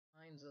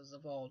cleanses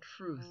of all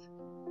truth.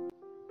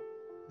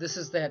 This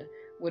is that,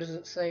 what does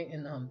it say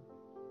in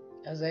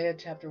Isaiah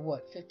chapter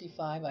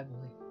 55, I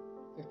believe?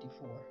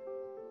 54.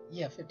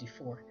 Yeah,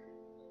 54.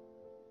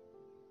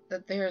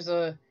 That there's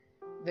a,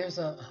 what is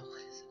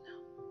it now?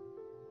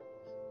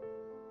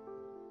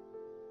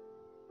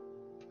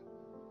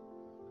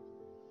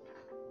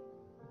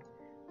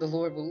 The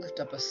Lord will lift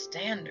up a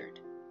standard.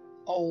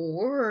 A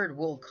word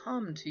will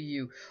come to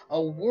you.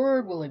 A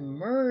word will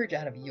emerge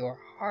out of your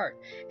heart,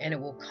 and it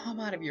will come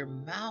out of your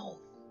mouth.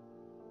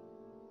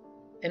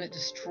 And it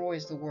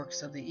destroys the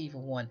works of the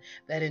evil one.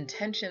 That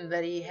intention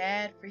that he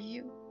had for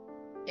you,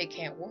 it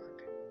can't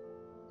work.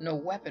 No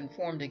weapon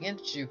formed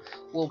against you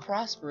will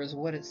prosper, is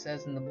what it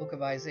says in the book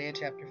of Isaiah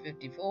chapter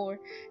 54.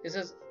 It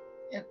says,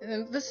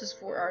 and this is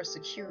for our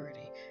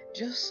security,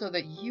 just so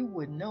that you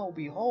would know,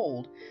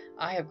 behold,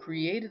 I have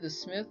created the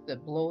smith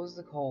that blows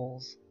the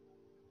coals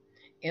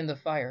in the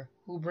fire,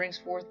 who brings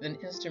forth an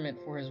instrument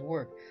for his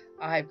work.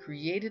 I have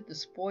created the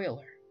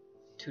spoiler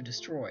to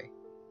destroy.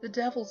 The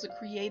devil's a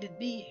created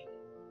being.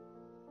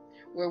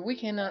 Where we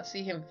cannot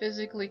see him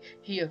physically,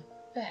 he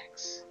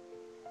affects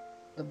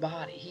the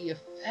body. He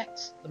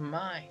affects the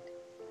mind.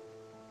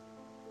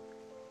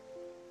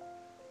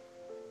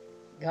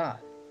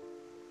 God,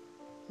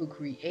 who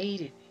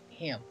created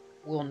him,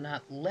 will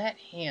not let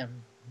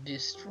him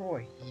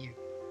destroy you.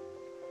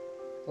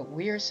 But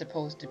we are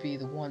supposed to be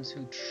the ones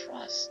who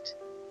trust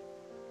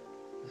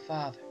the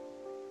Father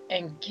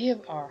and give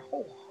our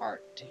whole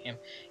heart to him.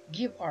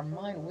 Give our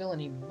mind, will,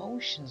 and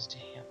emotions to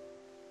him.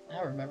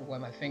 I remember why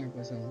my finger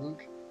was in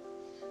Luke.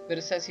 But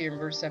it says here in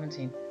verse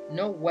 17,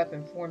 no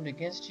weapon formed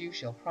against you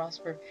shall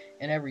prosper,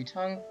 and every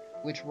tongue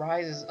which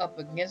rises up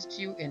against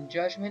you in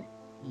judgment,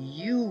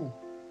 you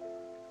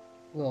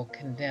will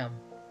condemn.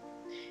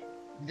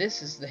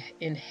 This is the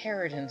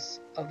inheritance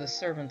of the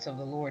servants of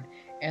the Lord,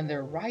 and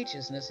their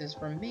righteousness is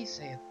from me,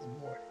 saith the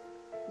Lord.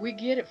 We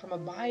get it from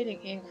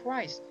abiding in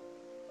Christ.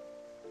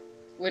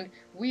 When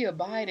we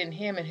abide in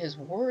him and his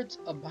words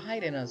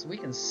abide in us, we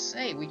can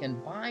say, we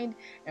can bind,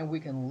 and we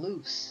can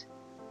loose.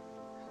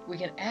 We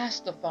can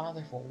ask the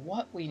Father for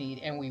what we need,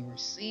 and we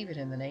receive it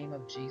in the name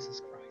of Jesus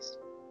Christ.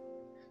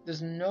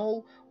 There's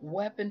no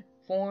weapon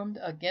formed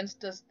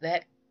against us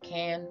that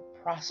can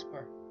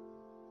prosper.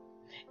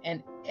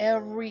 And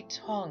every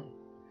tongue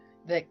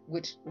that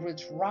which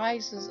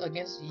rises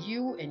against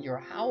you and your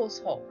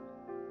household,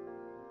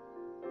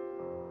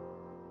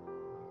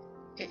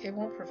 it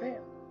won't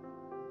prevail.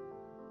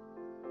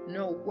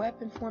 No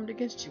weapon formed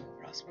against you will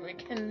prosper.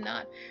 It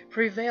cannot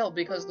prevail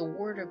because the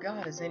word of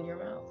God is in your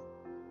mouth.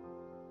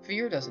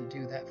 Fear doesn't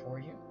do that for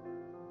you.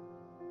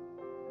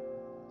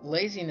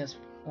 Laziness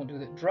won't do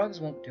that. Drugs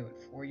won't do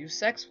it for you.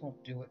 Sex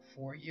won't do it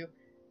for you.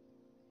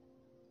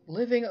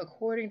 Living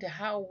according to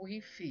how we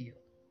feel,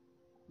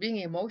 being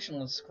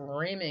emotional and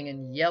screaming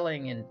and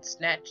yelling and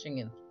snatching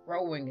and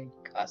throwing and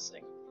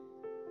cussing,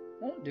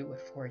 won't do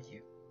it for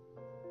you.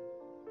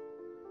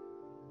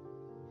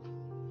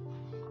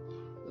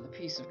 With the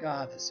peace of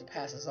God that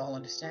surpasses all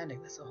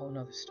understanding, that's a whole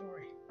nother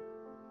story.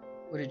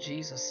 What did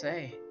Jesus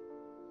say?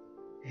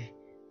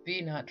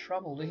 Be not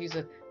troubled. He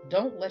said,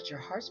 don't let your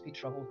hearts be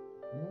troubled,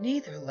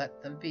 neither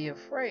let them be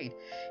afraid.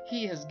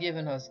 He has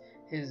given us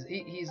his,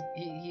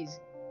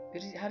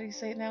 how do you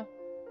say it now?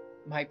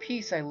 My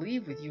peace I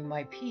leave with you,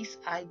 my peace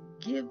I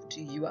give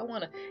to you. I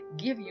want to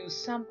give you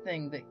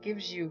something that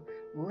gives you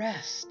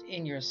rest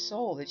in your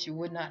soul, that you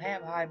would not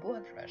have high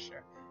blood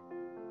pressure,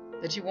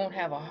 that you won't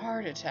have a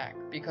heart attack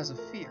because of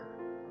fear.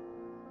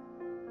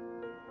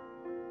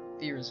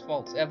 Fear is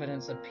false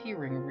evidence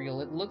appearing real.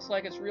 It looks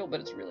like it's real,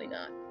 but it's really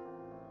not.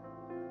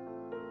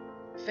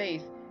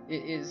 Faith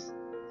is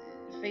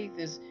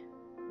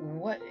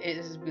what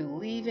is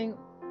believing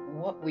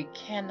what we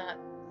cannot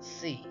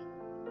see.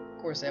 Of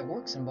course, that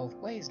works in both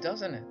ways,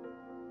 doesn't it?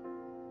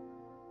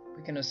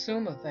 We can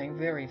assume a thing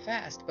very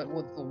fast, but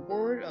with the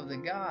word of the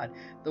God,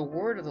 the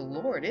word of the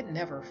Lord, it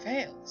never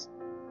fails.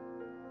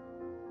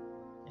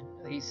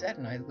 And he said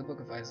in the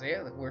book of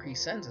Isaiah that where he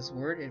sends his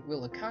word, it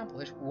will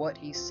accomplish what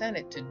he sent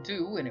it to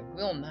do, and it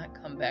will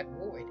not come back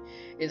void.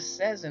 It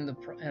says in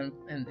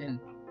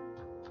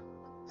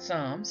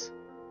Psalms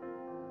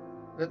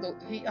that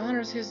he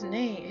honors his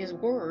name, his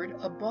word,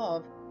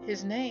 above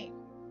his name.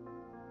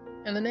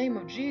 And the name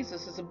of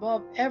Jesus is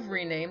above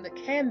every name that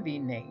can be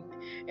named.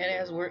 And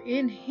as we're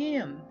in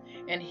him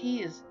and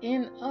he is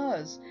in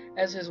us,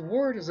 as his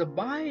word is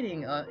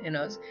abiding in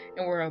us,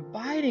 and we're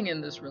abiding in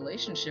this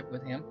relationship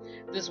with him,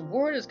 this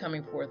word is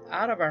coming forth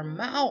out of our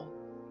mouth.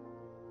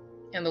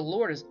 And the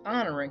Lord is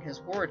honoring his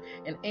word.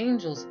 And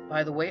angels,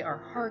 by the way,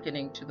 are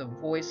hearkening to the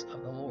voice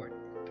of the Lord.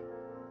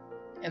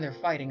 And they're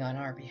fighting on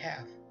our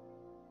behalf.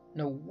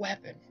 No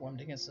weapon formed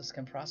against us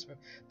can prosper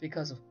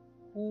because of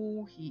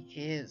who he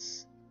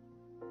is.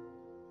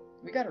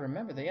 We got to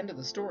remember the end of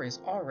the story has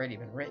already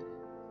been written.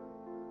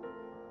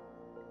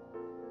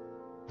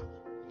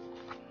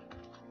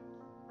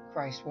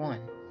 Christ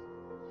won.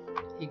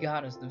 He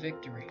got us the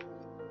victory.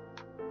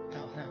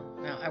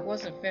 Now, I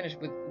wasn't finished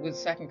with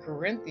 2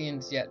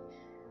 Corinthians yet.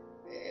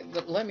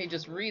 But let me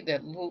just read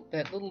that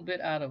little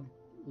bit out of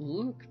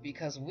Luke,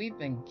 because we've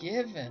been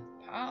given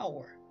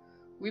power.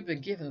 We've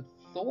been given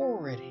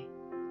authority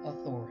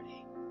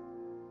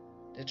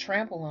to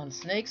trample on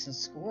snakes and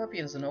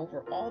scorpions and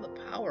over all the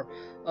power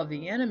of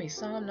the enemy.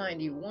 Psalm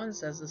 91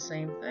 says the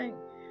same thing.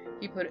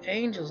 He put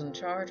angels in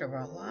charge of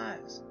our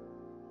lives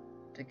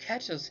to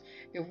catch us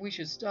if we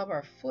should stub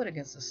our foot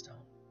against a stone.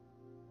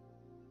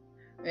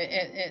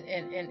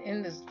 And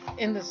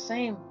in the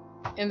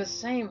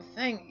same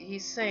thing,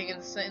 he's saying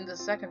in the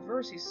second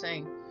verse, he's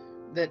saying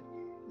that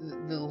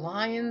the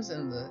lions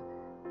and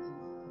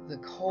the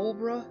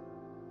cobra,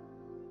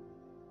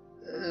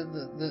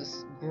 the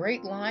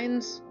great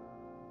lions,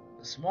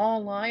 the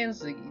small lions,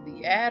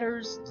 the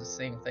adders, the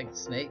same thing,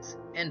 snakes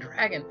and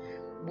dragon,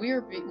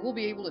 we'll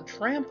be able to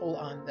trample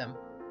on them,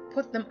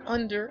 put them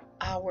under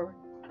our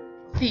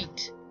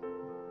feet.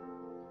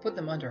 Put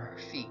them under our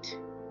feet.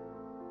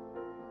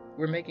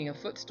 We're making a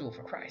footstool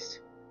for Christ.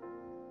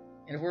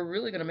 And if we're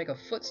really going to make a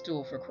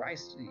footstool for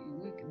Christ,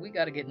 we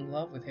got to get in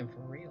love with him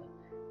for real.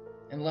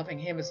 And loving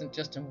him isn't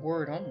just in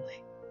word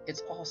only.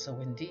 It's also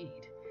in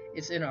deed.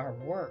 It's in our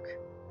work.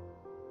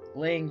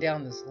 Laying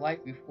down this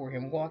life before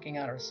him, walking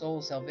out our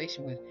soul's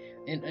salvation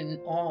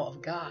in awe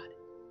of God.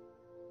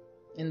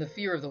 In the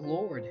fear of the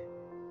Lord.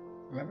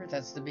 Remember,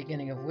 that's the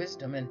beginning of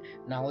wisdom, and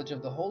knowledge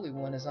of the Holy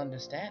One is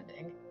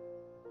understanding.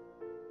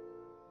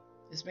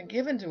 It's been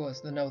given to us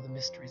to know the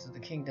mysteries of the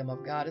kingdom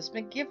of God. It's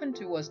been given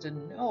to us to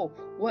know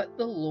what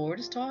the Lord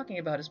is talking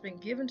about. It's been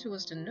given to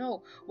us to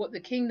know what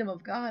the kingdom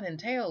of God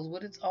entails,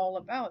 what it's all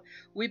about.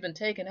 We've been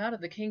taken out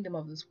of the kingdom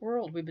of this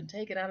world. We've been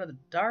taken out of the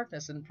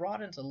darkness and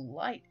brought into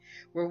light,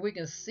 where we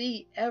can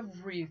see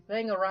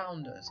everything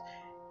around us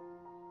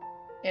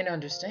and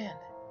understand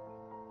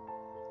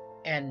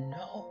and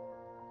know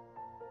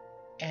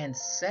and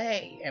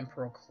say and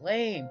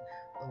proclaim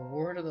the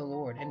word of the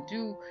Lord and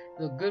do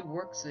the good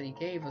works that he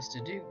gave us to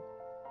do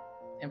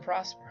and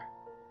prosper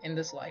in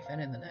this life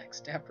and in the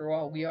next. After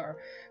all, we are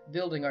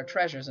building our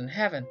treasures in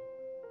heaven.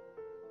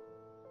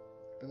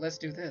 But let's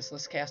do this.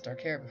 Let's cast our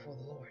care before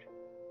the Lord,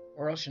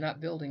 or else you're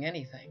not building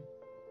anything.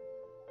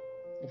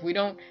 If we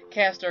don't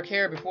cast our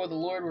care before the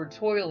Lord, we're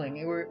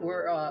toiling. We're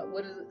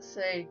what does it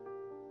say?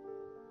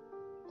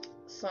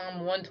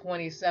 Psalm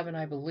 127,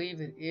 I believe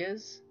it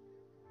is.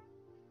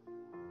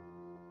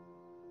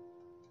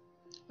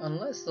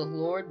 Unless the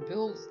Lord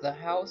builds the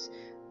house,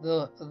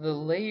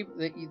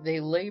 they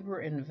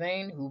labor in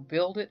vain who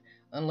build it.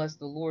 Unless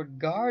the Lord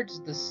guards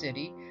the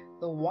city,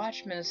 the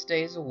watchman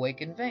stays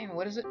awake in vain.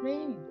 What does it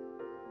mean?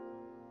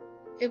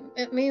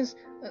 It means,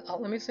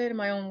 let me say it in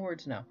my own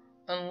words now.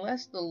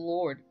 Unless the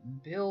Lord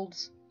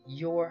builds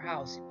your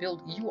house,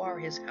 you are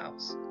his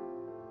house.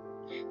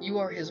 You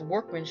are his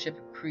workmanship,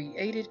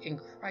 created in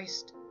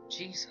Christ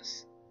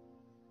Jesus.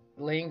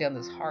 Laying down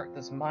this heart,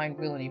 this mind,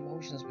 will, and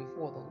emotions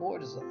before the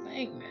Lord is a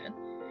thing, man.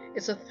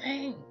 It's a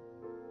thing.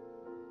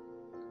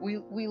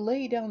 We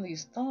lay down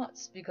these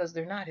thoughts because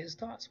they're not his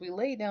thoughts. We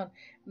lay down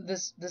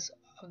this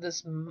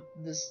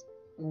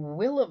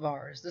will of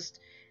ours. This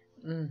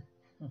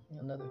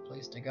another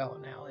place to go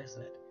now,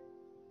 isn't it?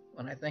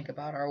 When I think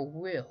about our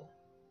will,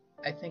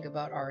 I think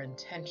about our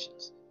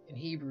intentions. In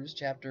Hebrews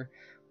chapter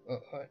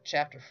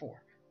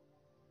 4.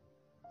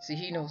 See,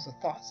 he knows the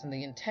thoughts and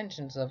the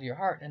intentions of your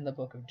heart. In the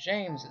book of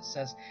James, it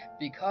says,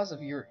 because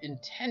of your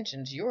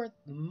intentions, your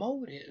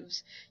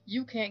motives,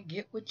 you can't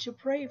get what you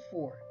pray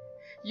for.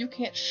 You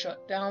can't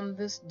shut down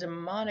this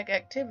demonic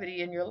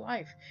activity in your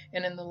life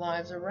and in the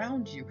lives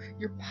around you.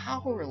 You're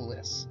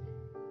powerless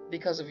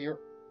because of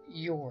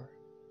your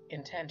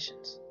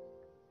intentions.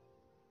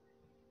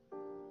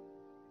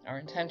 Our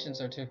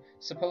intentions are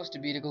supposed to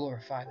be to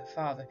glorify the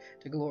Father,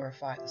 to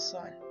glorify the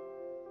Son.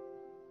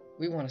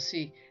 We want to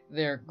see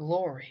their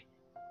glory,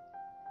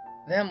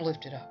 them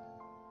lifted up.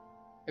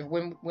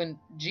 When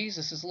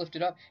Jesus is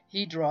lifted up,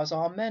 he draws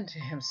all men to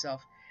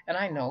himself. And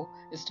I know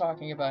it's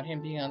talking about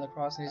him being on the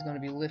cross and he's going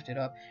to be lifted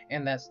up,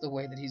 and that's the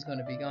way that he's going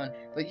to be gone.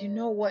 But you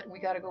know what? We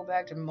got to go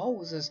back to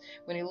Moses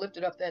when he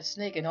lifted up that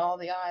snake and all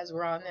the eyes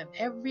were on them.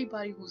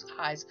 Everybody whose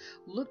eyes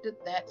looked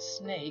at that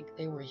snake,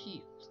 they were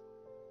healed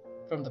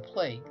from the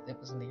plague that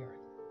was in the earth.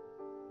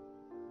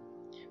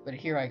 But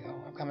here I go.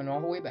 I'm coming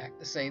all the way back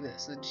to say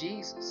this, that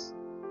Jesus,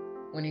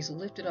 when he's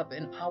lifted up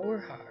in our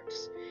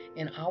hearts,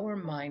 in our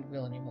mind,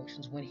 will, and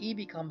emotions, when he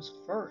becomes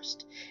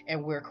first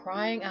and we're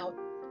crying out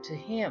to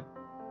him,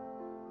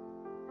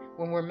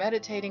 when we're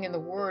meditating in the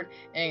word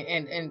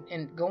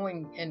and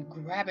going and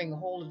grabbing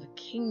hold of the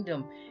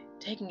kingdom,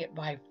 taking it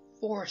by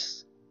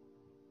force,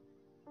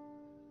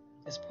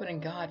 is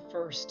putting God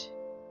first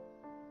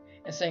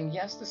and saying,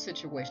 yes, the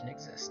situation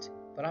exists,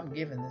 but I'm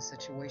giving this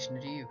situation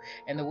to you.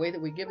 And the way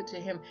that we give it to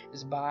him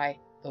is by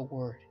the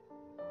word.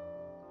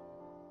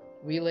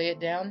 We lay it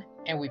down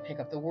and we pick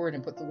up the word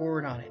and put the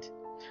word on it.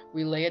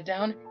 We lay it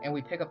down and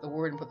we pick up the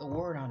word and put the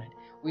word on it.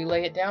 We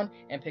lay it down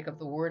and pick up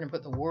the word and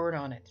put the word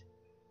on it.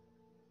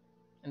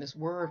 And this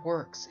word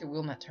works. It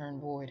will not turn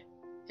void.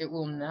 It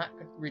will not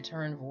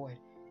return void.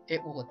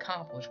 It will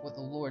accomplish what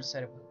the Lord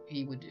said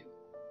he would do.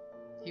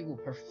 He will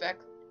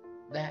perfect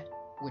that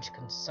which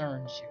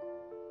concerns you.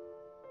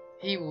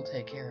 He will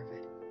take care of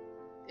it.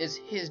 It's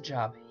his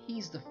job.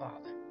 He's the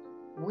Father.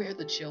 We're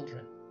the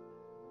children.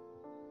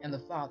 And the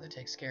Father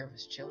takes care of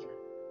his children.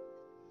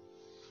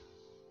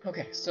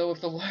 Okay, so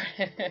if the Lord,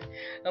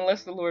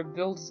 unless the Lord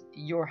builds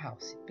your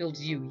house,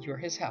 builds you, you're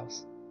his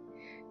house,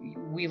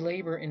 we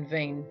labor in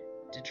vain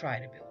to try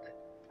to build it.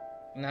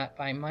 Not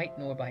by might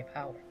nor by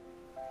power.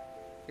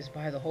 It's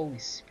by the Holy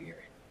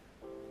Spirit.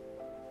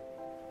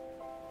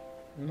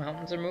 The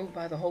mountains are moved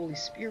by the Holy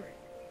Spirit.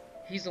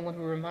 He's the one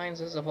who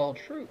reminds us of all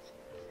truth.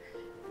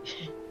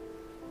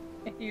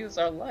 He is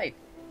our light.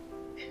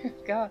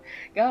 God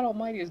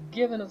Almighty has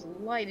given us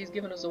light. He's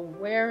given us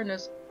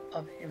awareness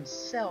of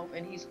himself,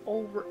 and he's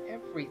over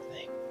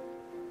everything.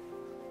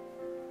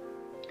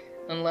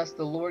 Unless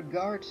the Lord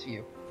guards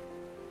you,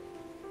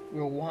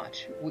 we'll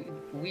watch.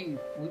 We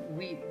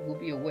will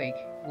be awake.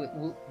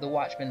 The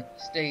watchman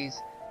stays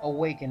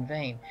awake in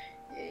vain.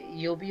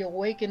 You'll be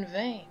awake in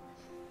vain.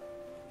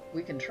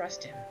 We can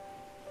trust him.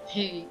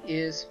 He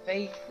is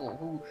faithful,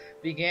 who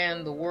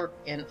began the work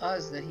in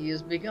us that he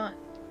has begun.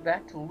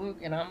 Back to Luke,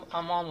 and I'm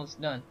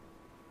almost done.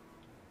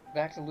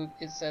 Back to Luke,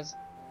 it says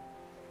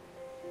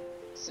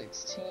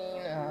 16,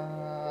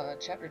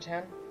 chapter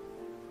 10,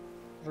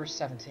 verse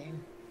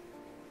 17.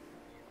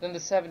 Then the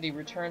 70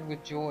 returned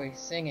with joy,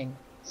 singing,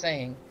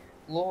 saying,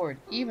 Lord,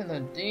 even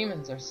the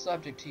demons are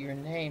subject to your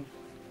name.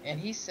 And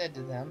he said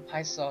to them,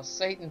 I saw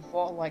Satan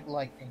fall like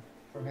lightning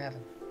from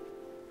heaven.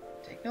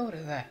 Take note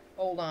of that.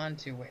 Hold on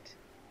to it.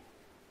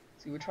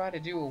 See, we try to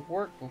do a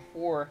work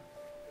before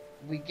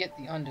we get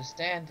the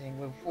understanding,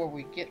 before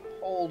we get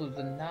hold of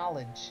the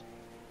knowledge.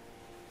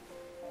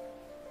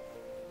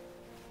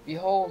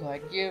 Behold,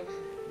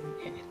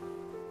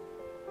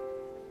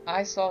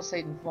 I saw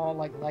Satan fall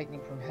like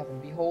lightning from heaven.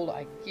 Behold,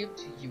 I give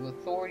to you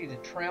authority to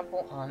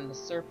trample on the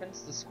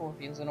serpents, the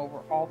scorpions, and over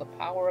all the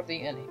power of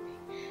the enemy.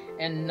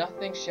 And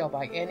nothing shall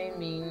by any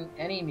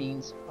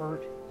means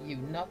hurt you.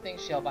 Nothing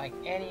shall by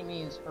any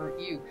means hurt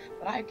you.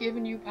 But I've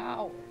given you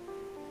power.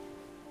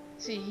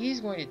 See, he's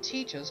going to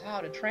teach us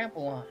how to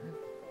trample on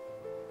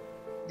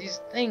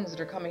these things that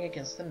are coming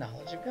against the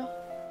knowledge of God.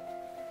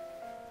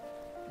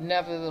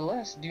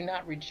 Nevertheless, do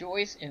not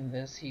rejoice in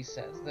this, he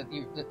says, that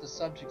the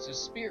subjects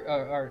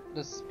are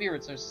the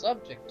spirits are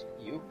subject to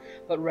you,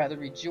 but rather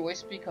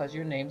rejoice because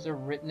your names are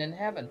written in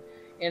heaven.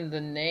 In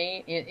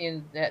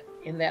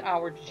that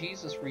hour,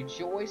 Jesus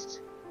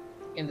rejoiced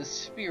in the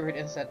Spirit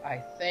and said, I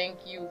thank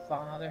you,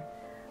 Father,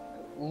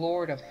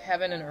 Lord of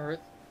heaven and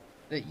earth,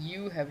 that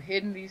you have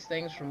hidden these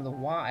things from the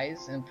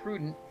wise and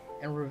prudent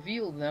and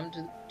revealed them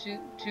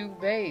to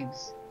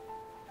babes.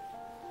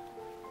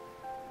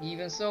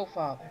 Even so,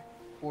 Father,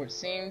 for it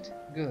seemed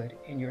good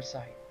in your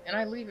sight. And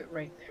I leave it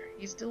right there.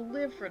 He's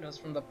delivered us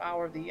from the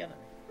power of the enemy.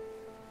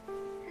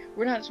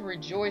 We're not to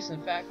rejoice in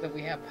the fact that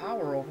we have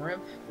power over him,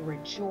 but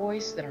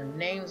rejoice that our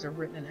names are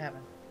written in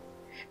heaven.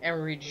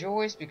 And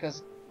rejoice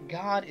because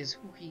God is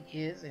who he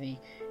is, and he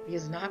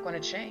is not going to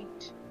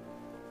change.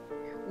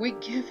 We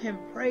give him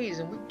praise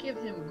and we give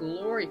him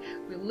glory.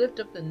 We lift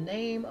up the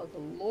name of the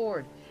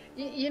Lord.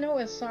 You know,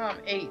 in Psalm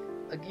 8,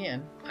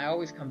 again, I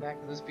always come back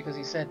to this because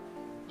he said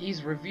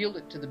he's revealed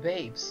it to the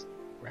babes,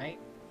 right?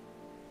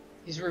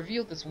 He's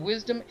revealed this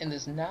wisdom and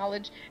this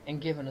knowledge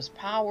and given us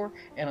power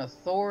and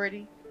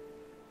authority.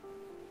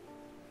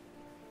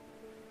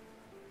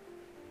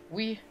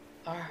 We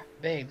are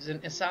babes.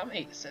 In Psalm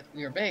 8 it said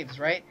we are babes,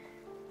 right?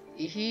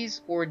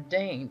 He's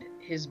ordained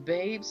his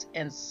babes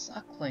and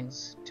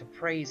sucklings to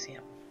praise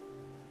him.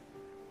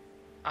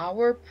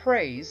 Our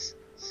praise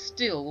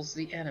stills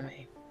the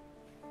enemy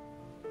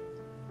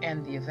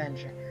and the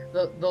avenger.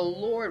 The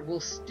Lord will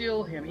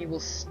still him. He will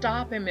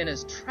stop him in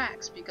his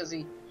tracks because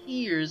he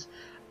hears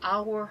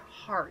our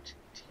heart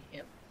to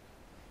him.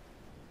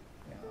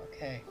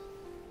 Okay.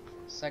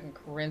 2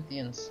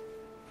 Corinthians.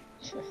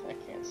 I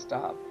can't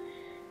stop.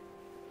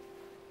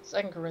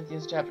 2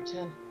 Corinthians chapter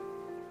 10.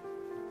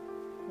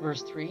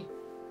 Verse 3.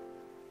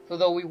 For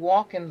though we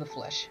walk in the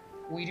flesh,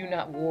 we do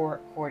not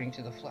war according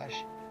to the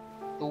flesh.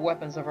 The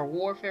weapons of our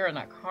warfare are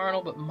not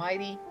carnal, but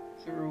mighty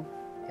through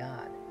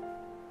God.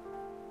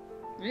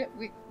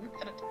 We've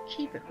got to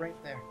keep it right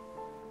there.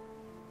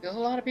 Because a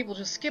lot of people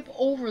just skip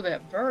over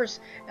that verse,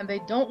 and they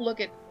don't look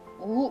at,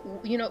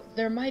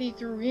 they're mighty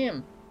through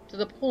him, to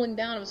the pulling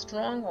down of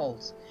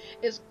strongholds.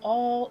 It's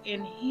all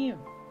in him.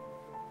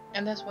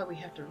 And that's why we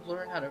have to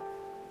learn how to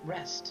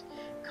rest.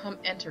 Come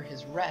enter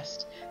his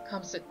rest.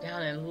 Come sit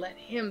down and let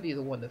him be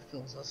the one that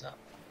fills us up.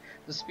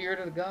 The Spirit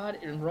of God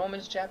in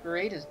Romans chapter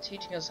 8 is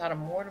teaching us how to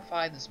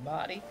mortify this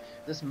body,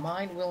 this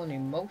mind, will, and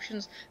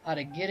emotions, how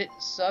to get it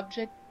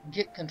subject,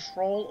 get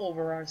control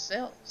over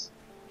ourselves.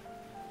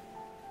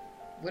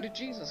 What did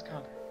Jesus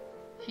conquer?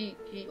 He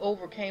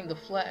overcame the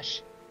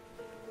flesh,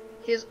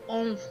 his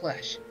own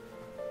flesh,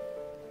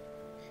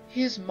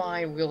 his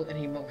mind, will,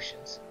 and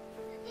emotions.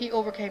 He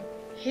overcame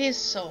his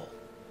soul.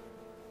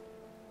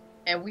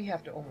 And we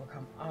have to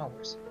overcome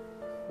ours.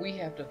 We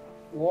have to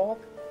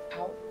walk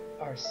out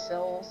our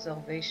soul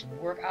salvation,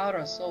 work out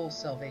our soul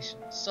salvation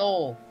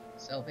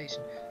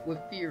with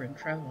fear and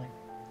trembling.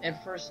 And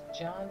 1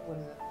 John, what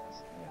is it?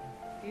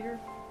 Peter?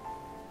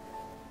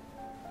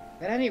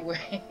 But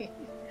anyway,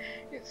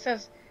 it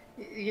says,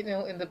 you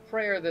know, in the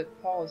prayer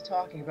that Paul is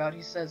talking about,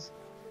 he says,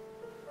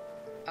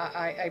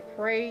 I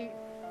pray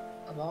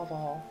above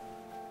all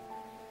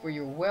for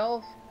your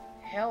wealth,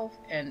 health,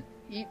 and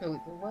even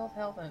wealth,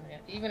 health, and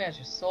even as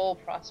your soul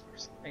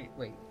prospers.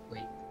 Wait.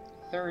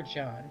 3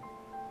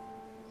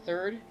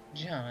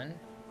 John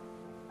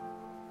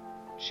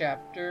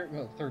chapter,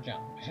 well, 3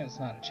 John, it's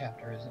not a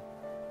chapter, is it?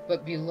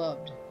 But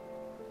beloved,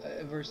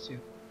 verse 2,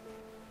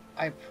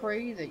 I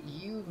pray that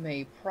you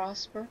may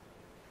prosper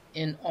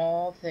in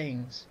all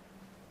things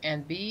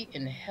and be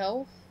in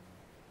health,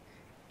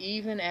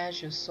 even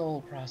as your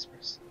soul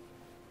prospers.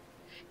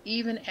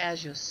 Even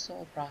as your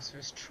soul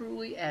prospers,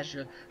 truly as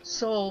your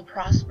soul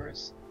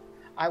prospers.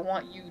 I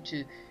want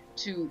you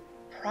to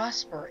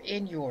prosper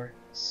in your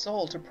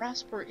soul. To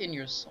prosper in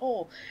your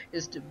soul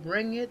is to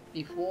bring it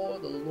before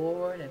the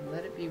Lord and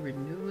let it be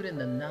renewed in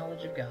the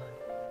knowledge of God.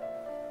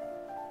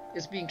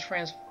 It's being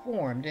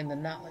transformed in the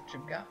knowledge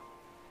of God.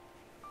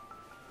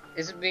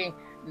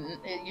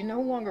 You're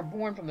no longer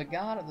born from the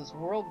God of this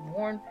world,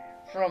 born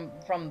from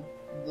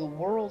the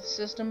world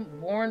system,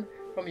 born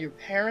from your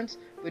parents,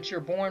 but you're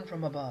born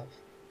from above.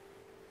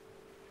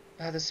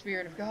 By the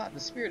Spirit of God. The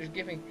Spirit is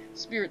giving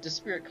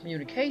spirit-to-spirit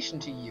communication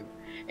to you,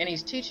 and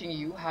He's teaching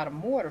you how to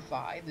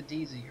mortify the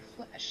deeds of your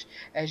flesh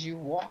as you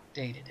walk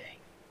day to day.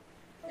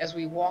 As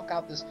we walk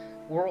out this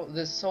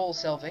soul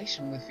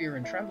salvation with fear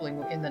and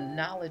trembling in the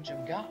knowledge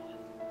of God,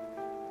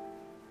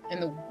 in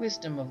the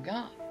wisdom of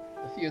God.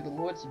 The fear of the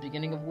Lord is the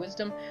beginning of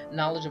wisdom.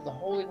 Knowledge of the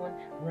Holy One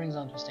brings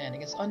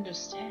understanding. It's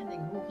understanding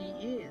who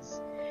He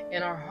is.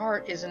 And our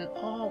heart is in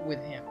awe with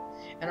Him.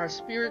 And our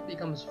spirit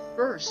becomes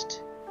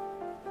first.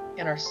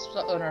 And our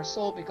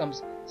soul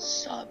becomes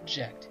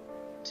subject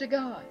to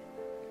God.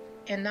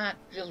 And not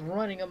just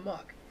running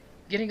amok,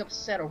 getting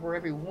upset over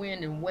every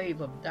wind and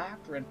wave of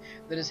doctrine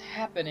that is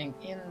happening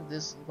in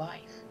this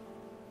life.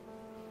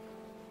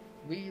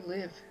 We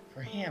live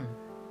for Him.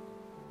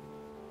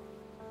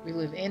 We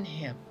live in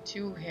Him,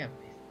 to Him,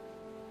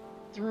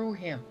 through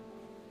Him,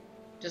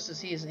 just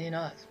as He is in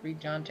us. Read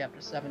John chapter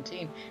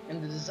 17.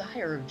 And the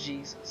desire of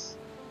Jesus,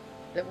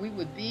 that we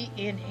would be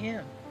in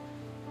Him.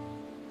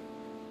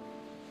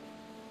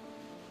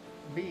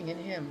 Being in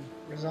Him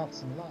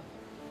results in love.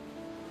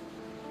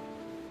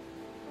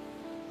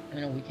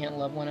 You know, we can't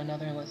love one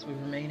another unless we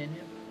remain in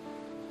Him.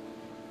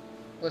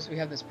 Unless we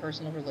have this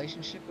personal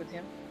relationship with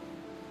Him.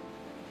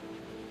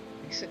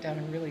 We sit down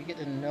and really get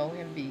to know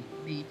Him,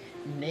 be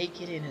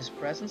naked in His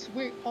presence.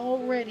 We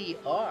already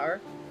are.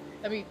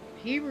 I mean,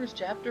 Hebrews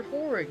chapter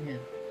 4 again.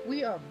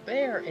 We are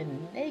bare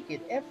and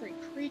naked. Every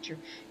creature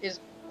is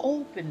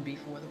open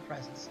before the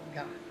presence of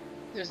God.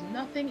 There's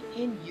nothing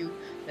in you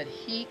that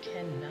He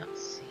cannot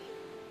see.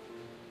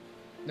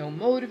 No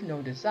motive,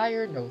 no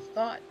desire, no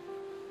thought.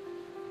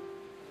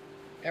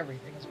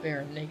 Everything is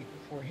bare and naked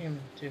before Him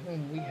to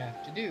whom we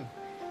have to do.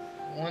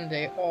 One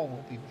day all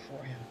will be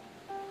before Him.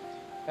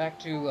 Back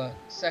to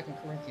 2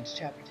 Corinthians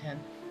chapter 10.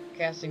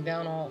 Casting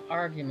down all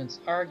arguments.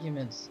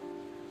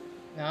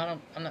 Now,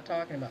 I'm not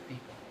talking about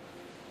people.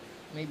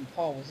 Maybe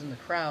Paul was in the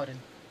crowd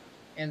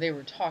and they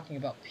were talking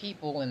about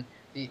people and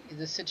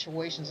the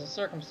situations and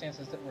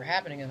circumstances that were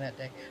happening in that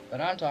day.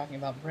 But I'm talking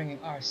about bringing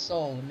our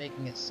soul and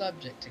making it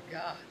subject to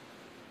God.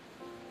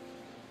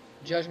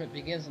 Judgment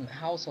begins in the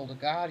household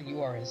of God.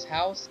 You are His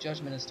house.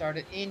 Judgment is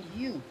started in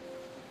you.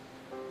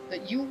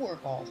 That you work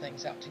all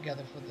things out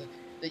together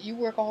that you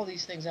work all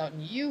these things out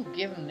and you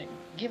giving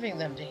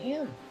them to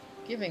Him.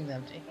 Giving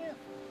them to Him.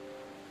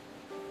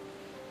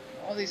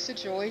 All these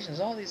situations,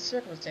 all these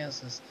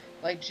circumstances,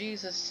 like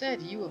Jesus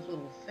said, you of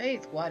little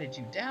faith, why did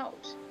you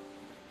doubt?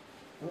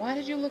 Why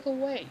did you look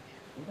away?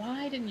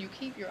 Why didn't you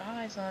keep your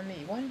eyes on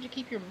me? Why didn't you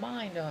keep your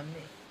mind on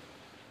me?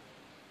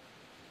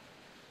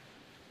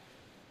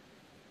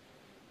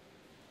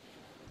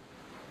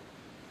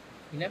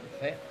 He never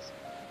fails.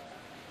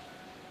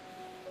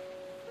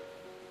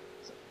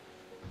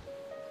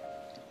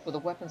 For the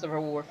weapons of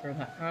our warfare are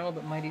not carnal,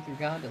 but mighty through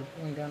God to the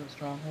pulling down of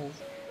strongholds,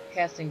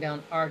 casting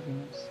down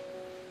arguments,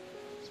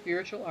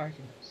 spiritual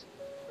arguments,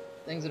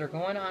 things that are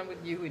going on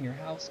with you in your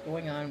house,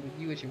 going on with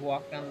you as you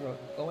walk down the road,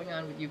 going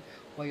on with you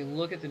while you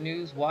look at the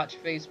news, watch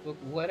Facebook,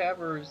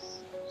 whatever,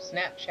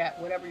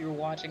 Snapchat, whatever you're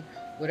watching,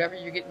 whatever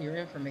you're getting your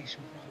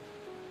information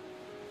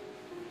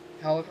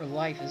from. However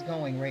life is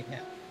going right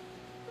now.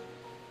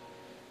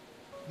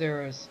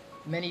 There is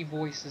many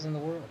voices in the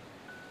world.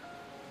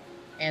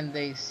 And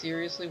they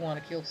seriously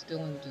want to kill,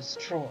 steal, and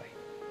destroy.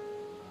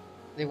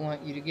 They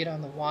want you to get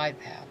on the wide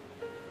path.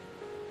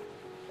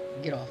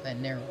 Get off that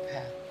narrow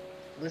path.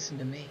 Listen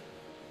to me.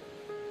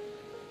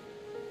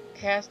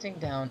 Casting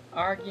down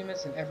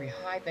arguments and every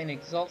high thing that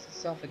exalts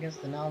itself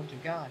against the knowledge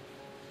of God,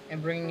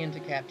 and bringing into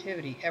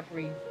captivity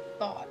every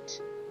thought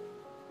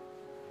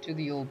to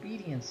the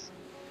obedience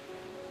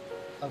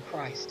of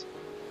Christ.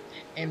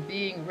 And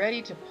being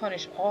ready to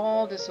punish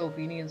all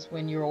disobedience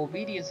when your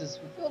obedience is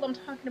fulfilled. I'm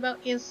talking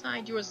about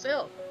inside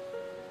yourself,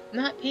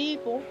 not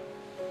people.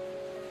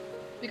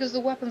 Because the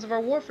weapons of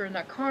our warfare are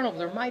not carnal,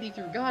 they're mighty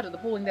through God to the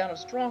pulling down of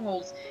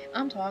strongholds.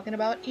 I'm talking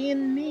about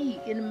in me,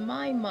 in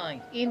my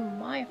mind, in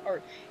my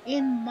heart,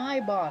 in my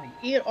body,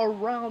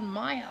 around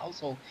my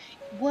household.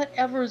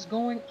 Whatever is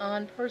going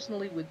on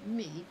personally with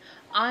me,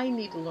 I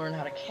need to learn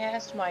how to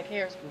cast my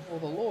cares before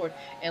the Lord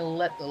and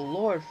let the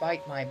Lord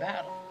fight my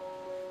battle.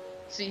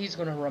 See, he's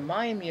going to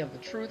remind me of the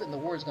truth, and the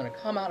word is going to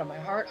come out of my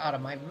heart, out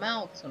of my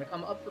mouth. It's going to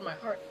come up from my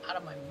heart, out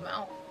of my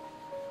mouth.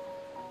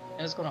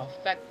 And it's going to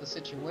affect the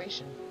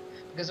situation.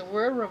 Because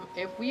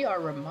if we are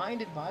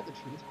reminded by the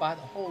truth, by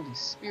the Holy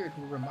Spirit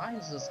who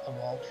reminds us of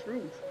all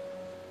truth,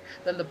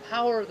 then the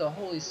power of the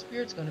Holy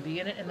Spirit's going to be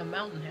in it, and the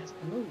mountain has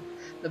to move.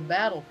 The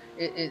battle,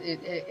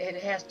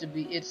 it has to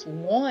be, it's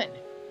won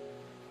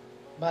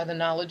by the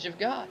knowledge of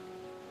God,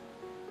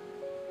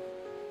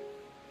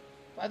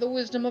 by the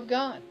wisdom of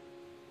God.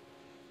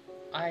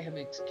 I have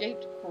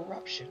escaped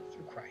corruption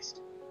through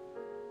Christ.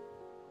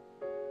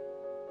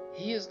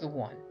 He is the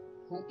one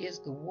who is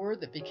the Word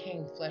that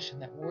became flesh,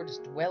 and that Word is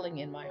dwelling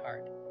in my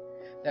heart.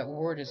 That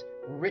Word is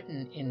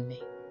written in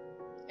me,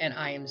 and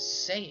I am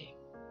saying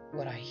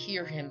what I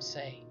hear him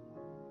say,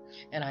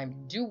 and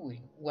I'm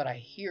doing what I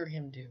hear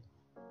him do,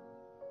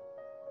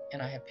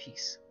 and I have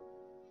peace.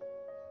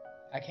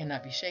 I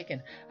cannot be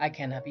shaken. I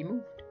cannot be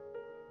moved.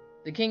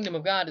 The kingdom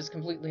of God is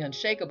completely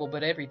unshakable,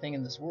 but everything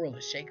in this world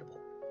is shakeable.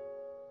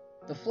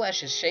 The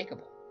flesh is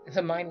shakeable.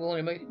 The mind, will,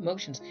 and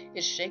emotions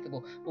is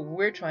shakeable. But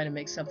we're trying to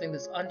make something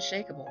that's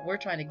unshakable. We're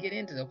trying to get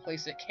into a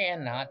place that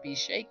cannot be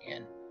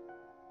shaken.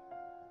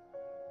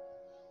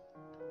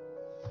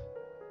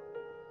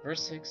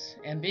 Verse 6,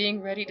 and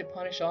being ready to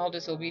punish all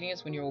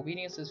disobedience when your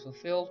obedience is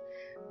fulfilled,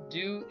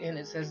 and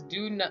it says,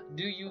 do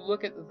you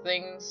look at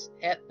things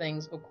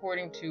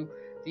according to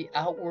the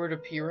outward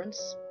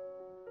appearance?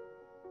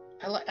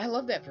 I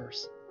love that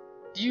verse.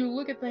 Do you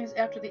look at things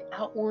after the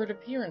outward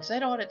appearance?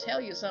 That ought to tell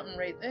you something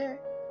right there.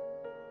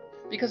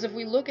 Because if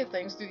we look at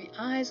things through the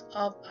eyes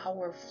of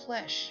our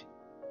flesh,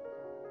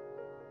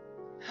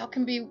 how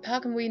can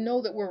we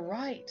know that we're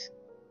right?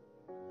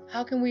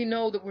 How can we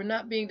know that we're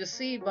not being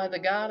deceived by the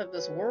god of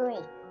this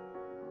world?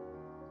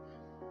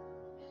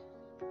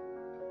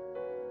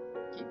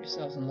 Keep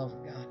yourselves in love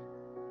with God.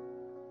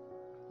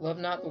 Love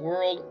not the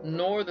world,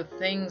 nor the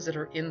things that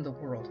are in the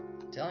world.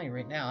 I'm telling you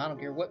right now, I don't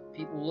care what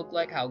people look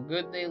like, how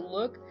good they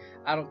look.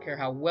 I don't care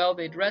how well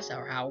they dress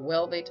or how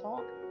well they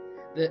talk.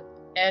 The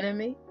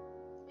enemy,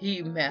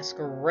 he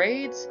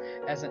masquerades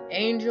as an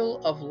angel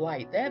of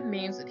light. That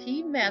means that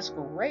he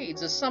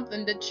masquerades as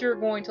something that you're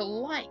going to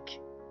like.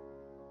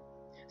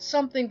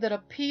 Something that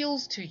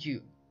appeals to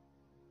you.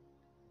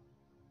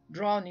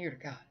 Draw near to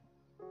God.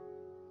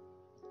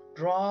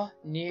 Draw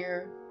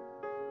near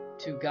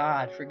to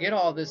God. Forget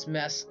all this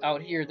mess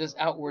out here, this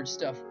outward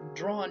stuff.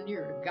 Draw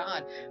near to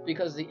God,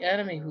 because the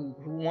enemy who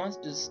wants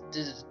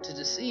to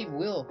deceive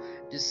will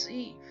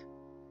deceive.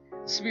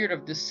 The spirit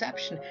of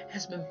deception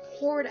has been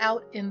poured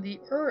out in the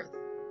earth.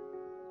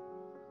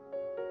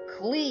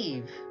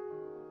 Cleave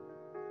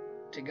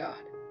to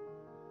God.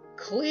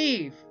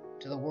 Cleave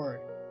to the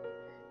Word.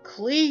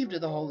 Cleave to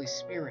the Holy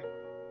Spirit.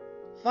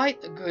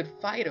 Fight the good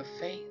fight of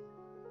faith.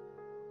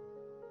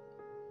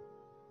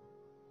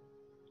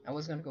 I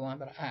was going to go on,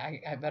 but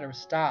I better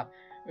stop.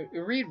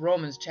 Read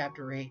Romans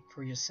chapter 8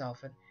 for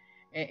yourself,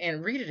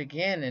 and read it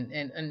again,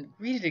 and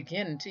read it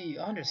again until you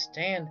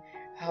understand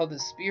how the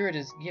Spirit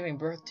is giving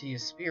birth to your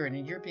spirit,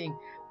 and you're being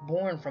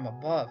born from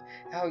above.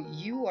 How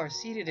you are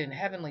seated in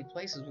heavenly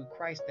places with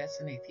Christ. That's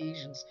in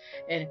Ephesians.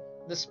 And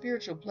the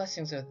spiritual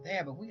blessings are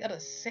there, but we got to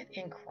sit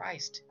in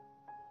Christ.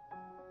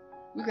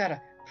 We got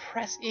to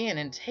press in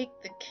and take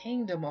the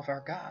kingdom of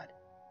our God.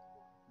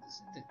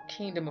 The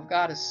kingdom of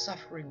God is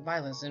suffering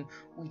violence, and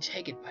we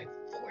take it by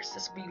force.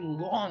 This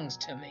belongs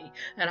to me,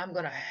 and I'm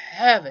going to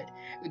have it.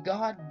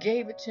 God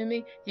gave it to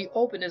me. He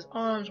opened his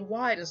arms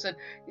wide and said,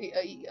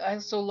 I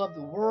so love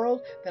the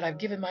world that I've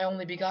given my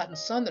only begotten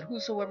Son, that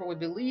whosoever would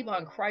believe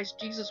on Christ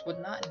Jesus would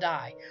not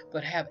die,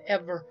 but have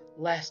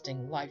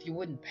everlasting life. You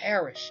wouldn't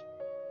perish.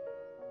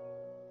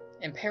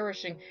 And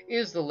perishing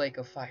is the lake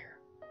of fire.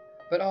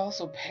 But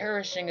also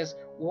perishing is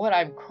what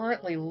I'm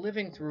currently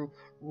living through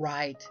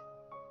right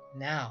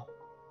now.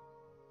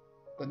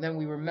 But then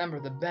we remember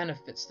the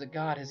benefits that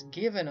God has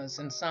given us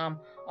in Psalm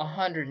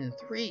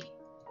 103.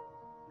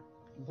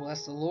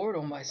 Bless the Lord,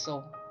 O my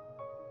soul,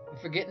 and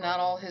forget not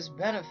all his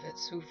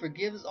benefits, who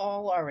forgives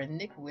all our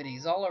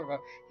iniquities.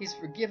 He's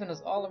forgiven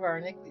us all of our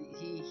iniquities.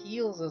 He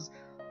heals us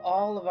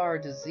all of our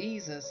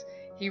diseases.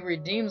 He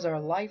redeems our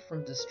life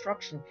from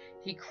destruction.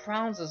 He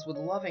crowns us with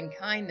loving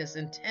kindness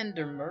and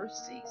tender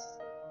mercies.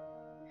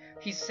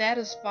 He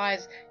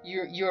satisfies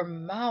your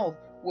mouth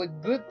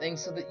with good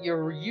things, so that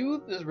your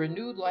youth is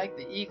renewed like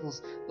the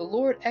eagles. The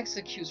Lord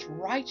executes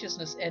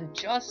righteousness and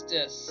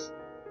justice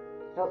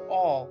for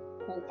all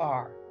who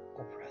are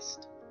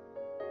oppressed.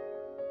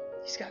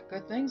 He's got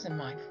good things in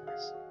mind for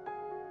us.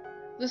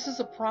 This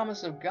is a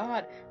promise of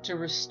God to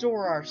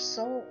restore our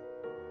soul.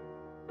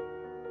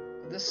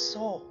 This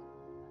soul,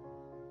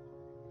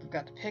 we've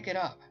got to pick it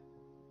up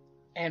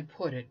and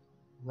put it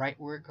right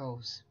where it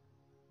goes.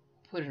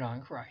 Put it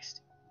on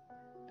Christ.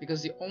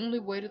 because the only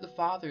way to the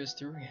Father is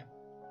through him.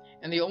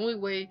 And the only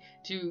way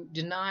to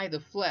deny the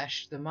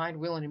flesh, the mind,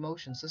 will, and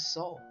emotions, the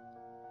soul,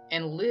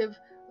 and live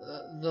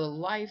the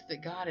life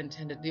that God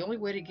intended, the only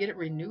way to get it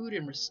renewed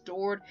and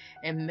restored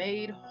and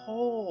made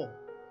whole,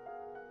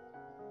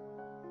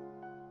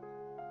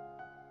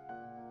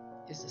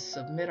 is to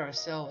submit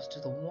ourselves to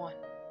the one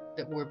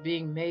that we're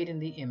being made in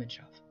the image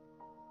of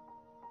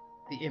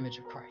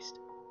Christ.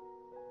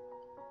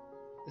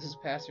 This is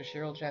Pastor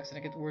Cheryl Jackson. I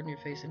Get the Word in Your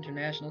Face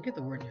International. Get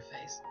the Word in your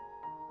face.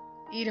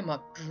 Eat him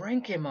up,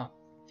 drink him up,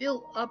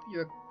 fill up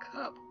your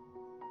cup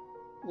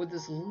with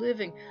this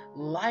living,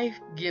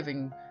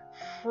 life-giving,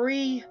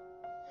 free,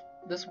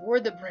 this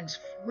word that brings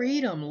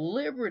freedom,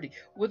 liberty.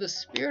 With the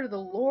Spirit of the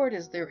Lord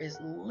there is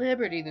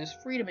liberty. There's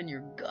freedom in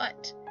your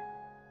gut,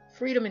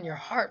 freedom in your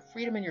heart,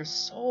 freedom in your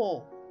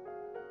soul.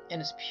 And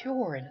it's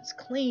pure, and it's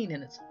clean,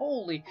 and it's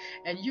holy,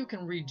 and you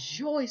can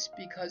rejoice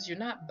because you're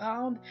not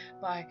bound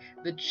by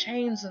the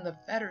chains and the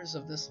fetters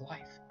of this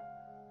life.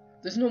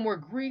 There's no more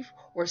grief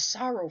or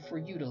sorrow for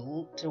you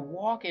to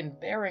walk in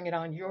bearing it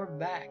on your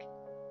back.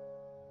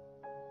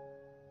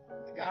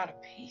 The God of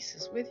peace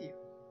is with you.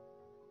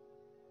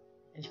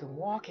 And you can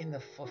walk in the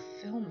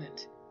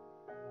fulfillment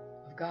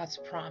of God's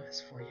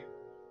promise for you.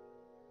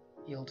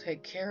 He'll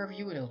take care of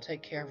you, and he'll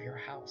take care of your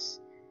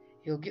house.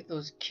 He'll get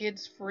those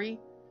kids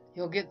free.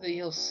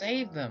 He'll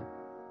save them.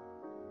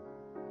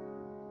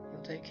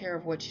 He'll take care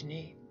of what you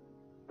need.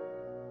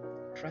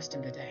 Trust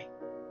him today,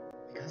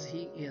 because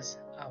he is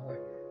our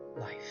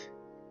life.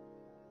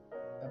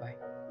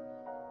 Bye-bye.